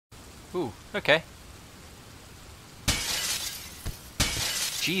Ooh, okay.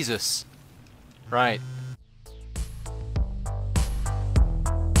 Jesus. Right.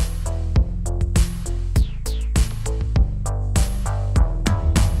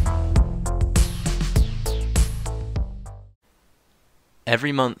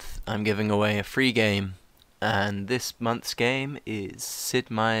 Every month I'm giving away a free game, and this month's game is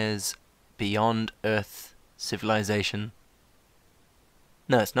Sid Meier's Beyond Earth Civilization.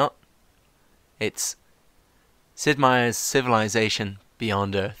 No, it's not. It's Sid Meier's Civilization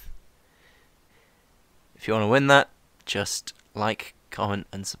Beyond Earth. If you want to win that, just like, comment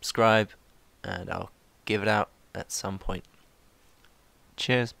and subscribe, and I'll give it out at some point.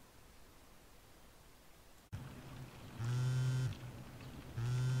 Cheers.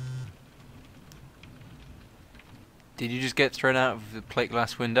 Did you just get thrown out of the plate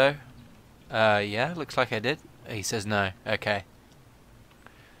glass window? Yeah, looks like I did. He says no. Okay.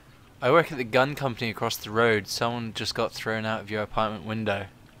 I work at the gun company across the road. Someone just got thrown out of your apartment window.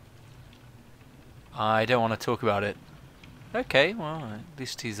 I don't want to talk about it. Okay, well, at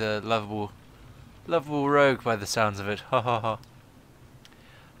least he's a lovable rogue by the sounds of it. Ha ha ha.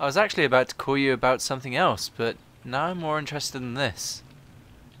 I was actually about to call you about something else, but now I'm more interested in this.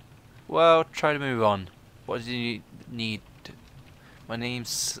 Well, try to move on. What do you need? My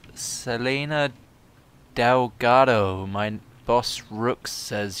name's Selena Delgado. My boss Rooks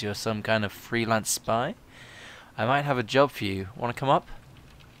says you're some kind of freelance spy. I might have a job for you. Want to come up?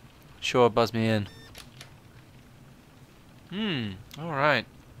 Sure, buzz me in. Alright.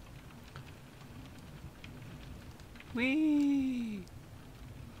 Whee!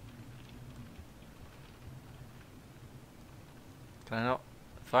 Can I not?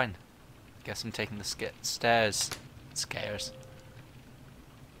 Fine. Guess I'm taking the stairs. Scares.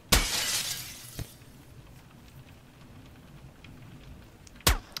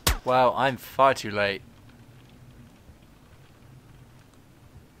 Wow, I'm far too late.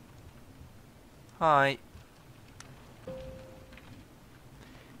 Hi. In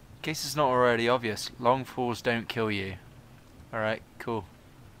case it's not already obvious, long falls don't kill you. Alright, cool.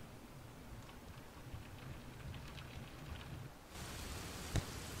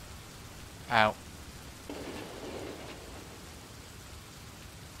 Ow.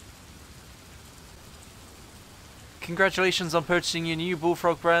 Congratulations on purchasing your new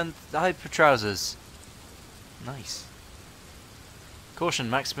Bullfrog brand Hyper Trousers. Nice. Caution,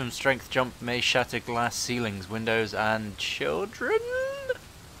 maximum strength jump may shatter glass ceilings, windows and children?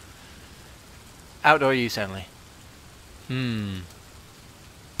 Outdoor use only.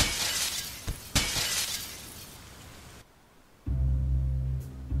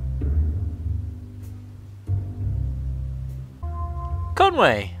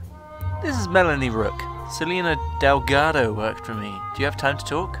 Conway! This is Melanie Rook. Selena Delgado worked for me. Do you have time to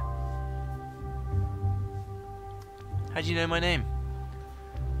talk? How do you know my name?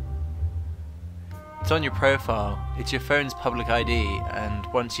 It's on your profile. It's your phone's public ID, and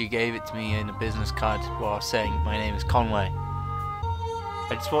once you gave it to me in a business card while saying my name is Conway.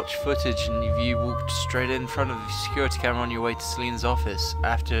 I just watched footage and you walked straight in front of the security camera on your way to Selena's office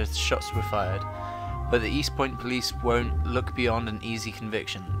after shots were fired. But the East Point police won't look beyond an easy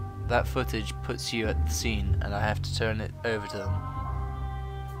conviction. That footage puts you at the scene, and I have to turn it over to them.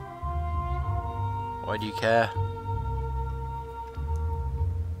 Why do you care?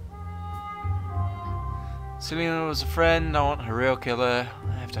 Selena was a friend. I want her real killer.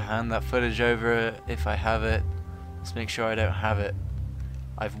 I have to hand that footage over if I have it. Let's make sure I don't have it.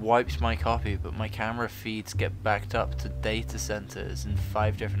 I've wiped my copy, but my camera feeds get backed up to data centers in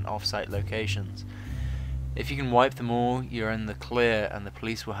 5 different off-site locations. If you can wipe them all, you're in the clear, and the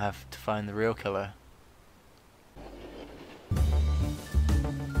police will have to find the real killer.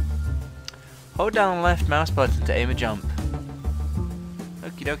 Hold down the left mouse button to aim a jump.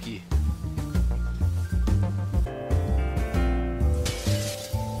 Okie dokie.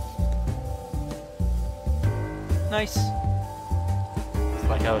 Nice. It's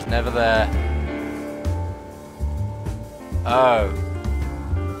like I was never there. Oh.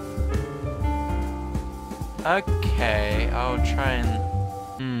 Okay, I'll try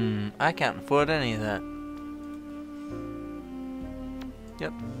and... I can't afford any of that.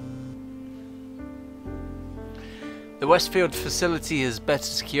 Yep. The Westfield facility has better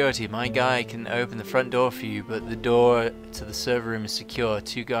security. My guy can open the front door for you, but the door to the server room is secure.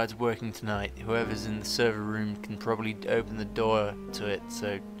 2 guards working tonight. Whoever's in the server room can probably open the door to it,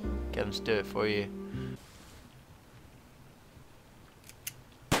 so get them to do it for you.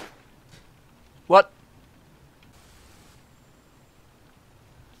 What?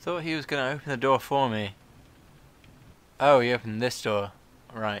 Thought he was going to open the door for me. Oh, he opened this door.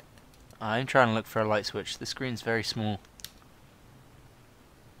 Right. I'm trying to look for a light switch. The screen's very small.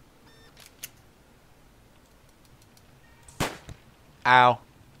 Ow.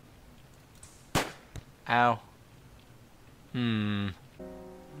 Ow.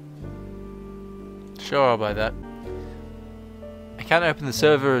 Sure, I'll buy that. I can't open the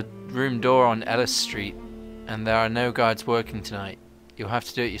server room door on Ellis Street, and there are no guards working tonight. You'll have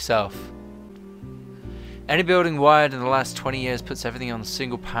to do it yourself. Any building wired in the last 20 years puts everything on a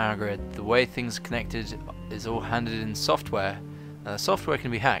single power grid. The way things are connected is all handled in software. Now, the software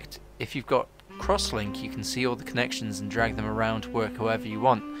can be hacked. If you've got Crosslink, you can see all the connections and drag them around to work however you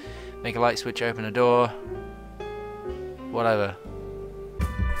want. Make a light switch, open a door, whatever.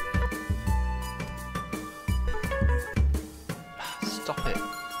 Stop it.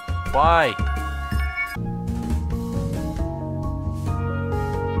 Why?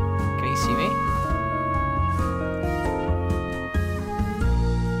 Can you see me?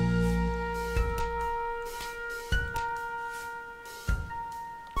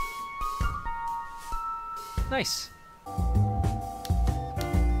 Nice.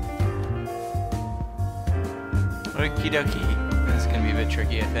 Okie dokie. That's gonna be a bit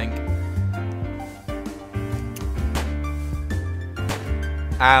tricky, I think.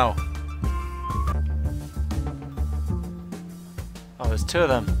 Ow. Oh, there's two of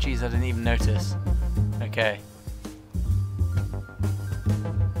them. Jeez, I didn't even notice. Okay.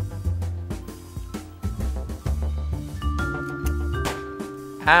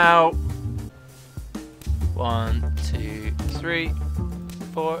 Ow. 1, 2, 3,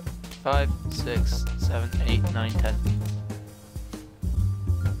 4, 5, 6, 7, 8, 9, 10.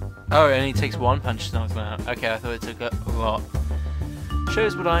 Oh, it only takes one punch to knock them out. Okay, I thought it took a lot.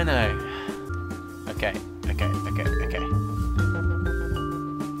 Shows what I know. Okay.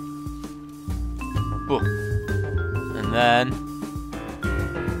 Whoa. And then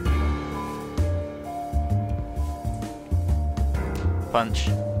punch.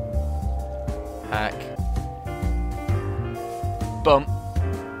 Hack. Bump.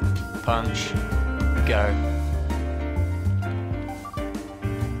 Punch. Go.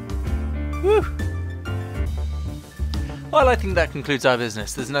 Woo! Well, I think that concludes our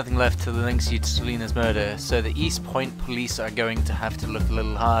business. There's nothing left to links you to Selena's murder, so the East Point police are going to have to look a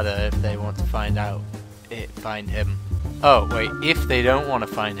little harder if they want to find him. Oh, wait, if they don't want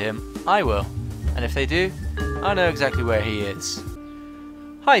to find him, I will. And if they do, I know exactly where he is.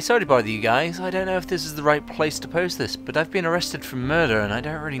 Hi, sorry to bother you guys. I don't know if this is the right place to post this, but I've been arrested for murder and I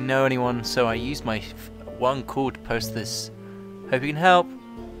don't really know anyone, so I used my one call to post this. Hope you can help.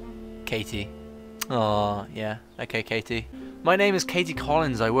 Katie. Aw, yeah. Okay, Katie. My name is Katie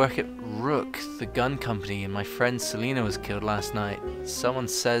Collins. I work at Rook, the gun company, and my friend Selena was killed last night.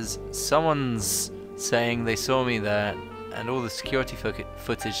 Someone's saying they saw me there, and all the security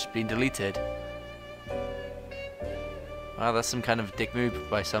footage has been deleted. Wow, that's some kind of dick move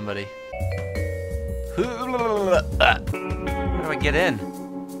by somebody. How do I get in?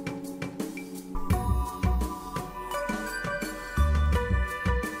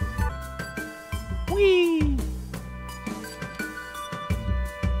 Whee!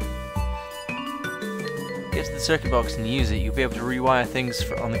 Get to the circuit box and use it. You'll be able to rewire things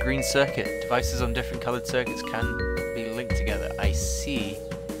on the green circuit. Devices on different colored circuits can be linked together. I see.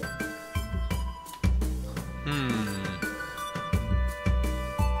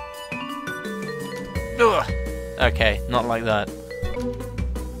 Ugh. Okay, not like that.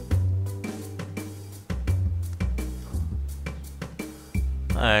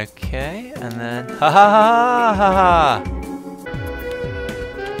 Okay, and then ha ha ha ha ha.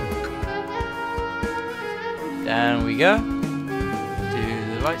 Down we go. Do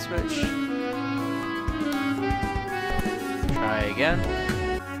the light switch. Try again.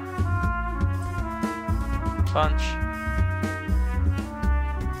 Punch.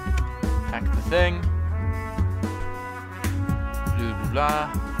 Hack the thing.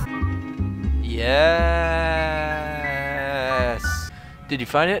 Blah. Yes! Did you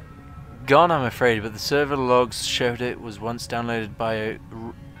find it? Gone, I'm afraid, but the server logs showed it was once downloaded by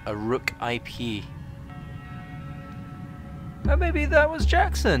a Rook IP. Oh, maybe that was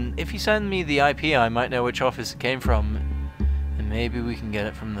Jackson. If you send me the IP, I might know which office it came from, and maybe we can get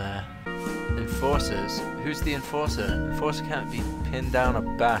it from there. Enforcers? Who's the enforcer? Enforcer can't be pinned down or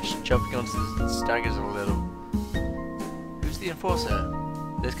bashed. Jumping onto the staggers a little. The enforcer?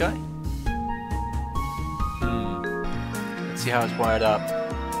 This guy? Let's see how it's wired up.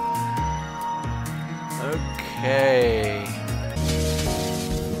 Okay.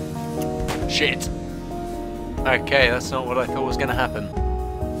 Shit! Okay, that's not what I thought was gonna happen.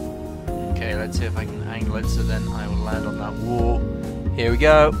 Okay, let's see if I can angle it so then I will land on that wall. Here we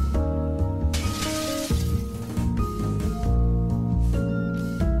go.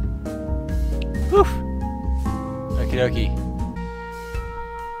 Woof. Okie dokie.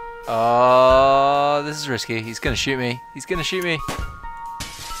 Oh, this is risky. He's gonna shoot me. He's gonna shoot me.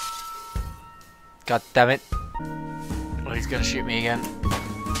 God damn it. Oh, he's gonna shoot me again.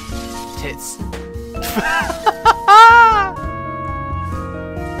 Tits.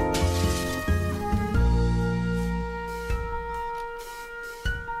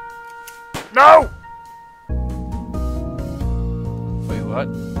 No! Wait, what?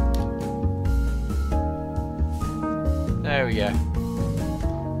 There we go.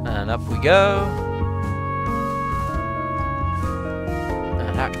 And up we go.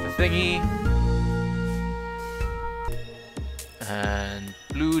 And hack the thingy. And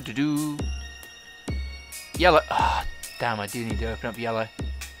blue to do. Yellow. Ah, oh, damn, I do need to open up yellow.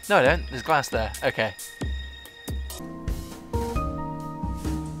 No, I don't. There's glass there. Okay.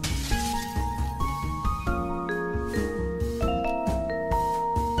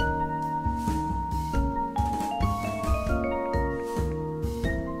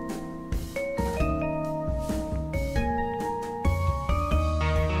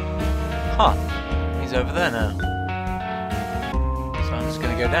 Huh. He's over there now. So I'm just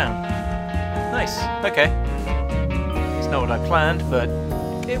gonna go down. Nice. Okay. It's not what I planned, but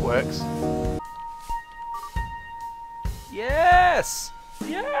it works. Yes!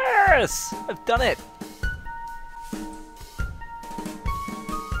 Yes! I've done it!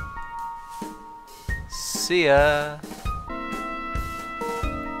 See ya!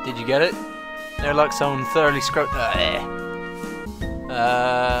 Did you get it? No luck, someone thoroughly scrubbed.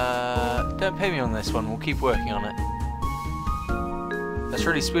 Don't pay me on this one, we'll keep working on it. That's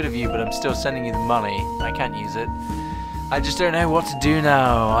really sweet of you, but I'm still sending you the money. I can't use it. I just don't know what to do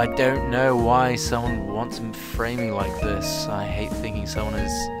now. I don't know why someone wants to frame me like this. I hate thinking someone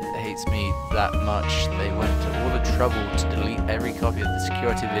hates me that much. They went to all the trouble to delete every copy of the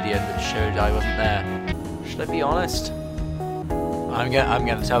security video that showed I wasn't there. Should I be honest? I'm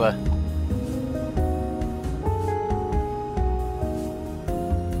gonna tell her.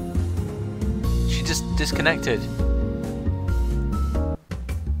 She just disconnected.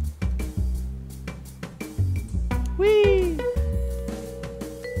 Whee!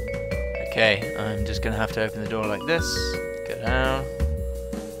 Okay, I'm just gonna have to open the door like this. Go down.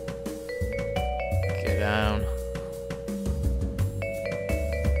 Go down.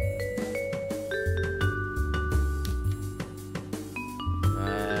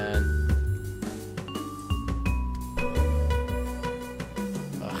 And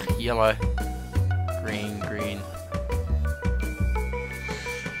ugh, yellow. Green, green.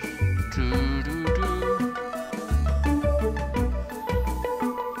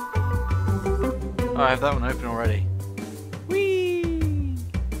 Oh, I have that one open already. Whee!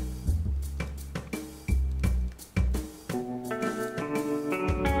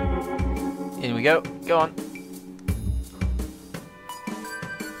 In we go. Go on.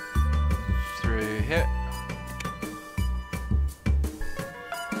 Through here.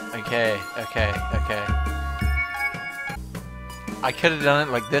 Okay, okay, okay. I could have done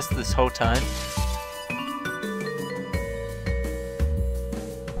it like this whole time.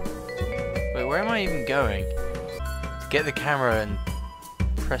 Wait, where am I even going? Get the camera and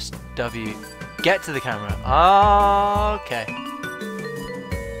press W. Get to the camera. Oh, okay.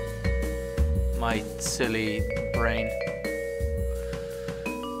 My silly brain.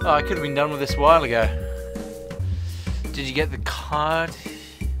 Oh, I could have been done with this a while ago. Did you get the card?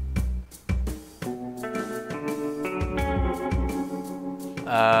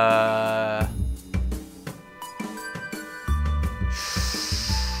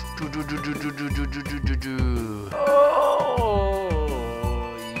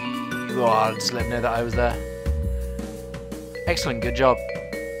 Oh, just let me know that I was there. Excellent, good job.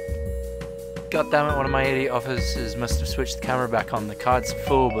 God damn it, one of my idiot officers must have switched the camera back on. The card's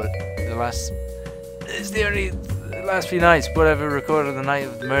full, but the last few nights, whatever recorded the night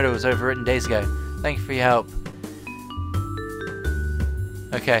of the murder was overwritten days ago. Thank you for your help.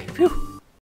 Okay, phew.